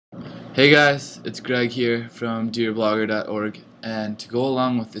Hey guys, it's Greg here from dearblogger.org, and to go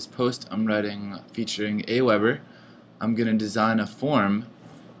along with this post I'm writing featuring Aweber, I'm going to design a form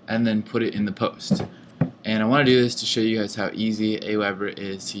and then put it in the post. And I want to do this to show you guys how easy Aweber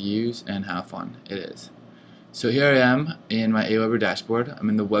is to use and how fun it is. So here I am in my Aweber dashboard. I'm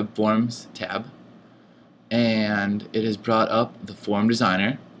in the Web Forms tab, and it has brought up the form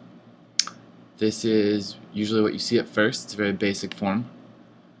designer. This is usually what you see at first. It's a very basic form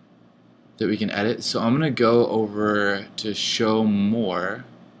that we can edit. So I'm going to go over to show more.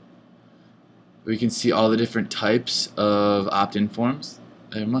 We can see all the different types of opt-in forms.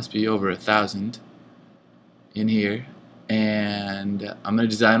 There must be over 1,000 in here, and I'm going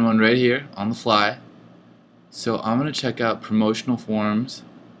to design one right here on the fly. So I'm going to check out promotional forms,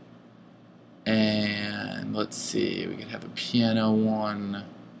 and let's see, we could have a piano one.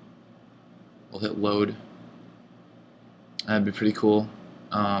 We'll hit load. That'd be pretty cool.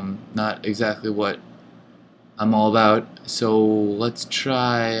 Not exactly what I'm all about, so let's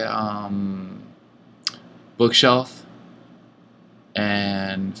try bookshelf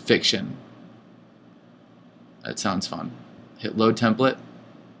and fiction. That sounds fun. Hit load template.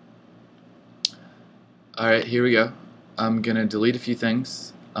 Alright, here we go. I'm gonna delete a few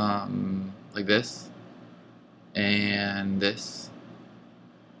things like this and this,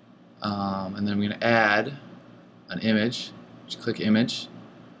 and then I'm gonna add an image. Just click image.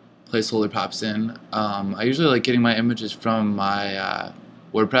 Placeholder pops in. I usually like getting my images from my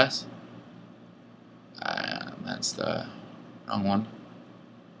WordPress. That's the wrong one.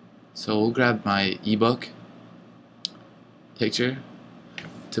 So we'll grab my ebook picture.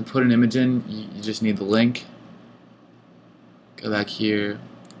 To put an image in, you just need the link. Go back here,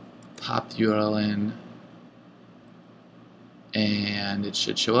 pop the URL in, and it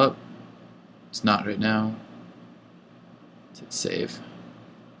should show up. It's not right now. Hit save.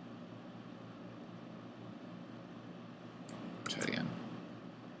 Try it again.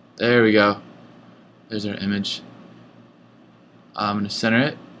 There we go. There's our image. I'm going to center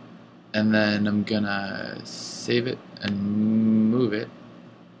it, and then I'm going to save it and move it.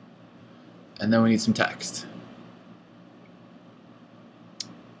 And then we need some text.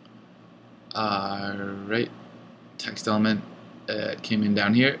 Alright, text element came in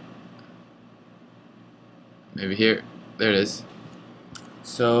down here. Maybe here. There it is.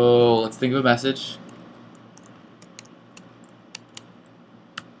 So let's think of a message.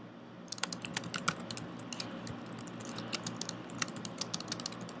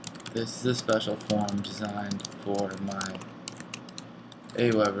 This is a special form designed for my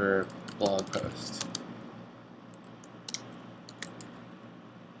Aweber blog post.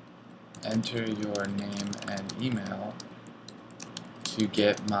 Enter your name and email to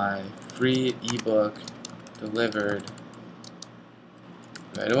get my free ebook delivered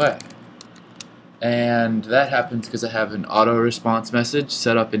right away. And that happens because I have an auto response message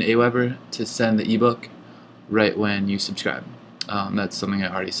set up in Aweber to send the ebook right when you subscribe. That's something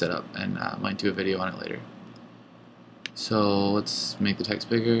I already set up, and I might do a video on it later. So let's make the text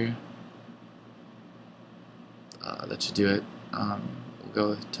bigger. That should do it. We'll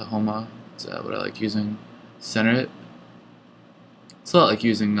go to Homa. It's what I like using. Center it. It's a lot like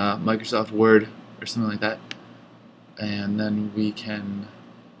using Microsoft Word or something like that. And then we can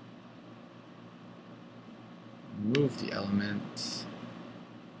move the elements.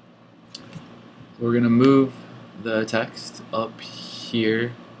 We're going to move the text up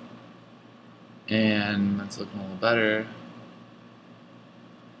here, and that's looking a little better.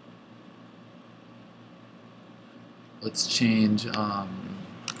 Let's change the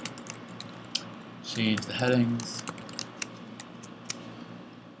headings.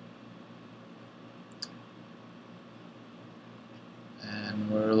 And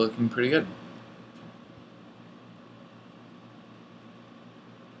we're looking pretty good.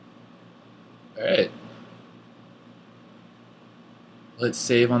 Alright. Let's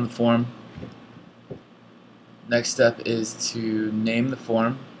save on the form. Next step is to name the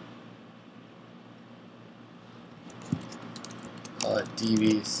form. Call it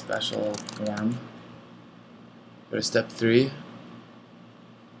DB special form. Go to step 3.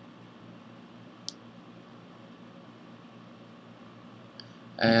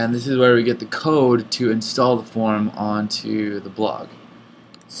 And this is where we get the code to install the form onto the blog.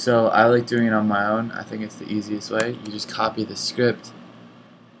 So I like doing it on my own. I think it's the easiest way. You just copy the script,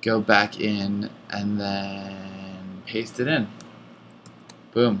 go back in, and then paste it in.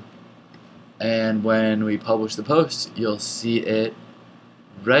 Boom. And when we publish the post, you'll see it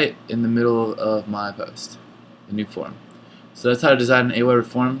right in the middle of my post, the new form. So that's how to design an Aweber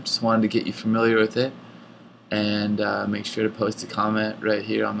form. Just wanted to get you familiar with it. and make sure to post a comment right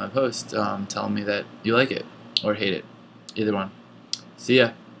here on my post telling me that you like it or hate it. Either one. See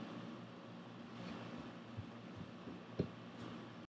ya.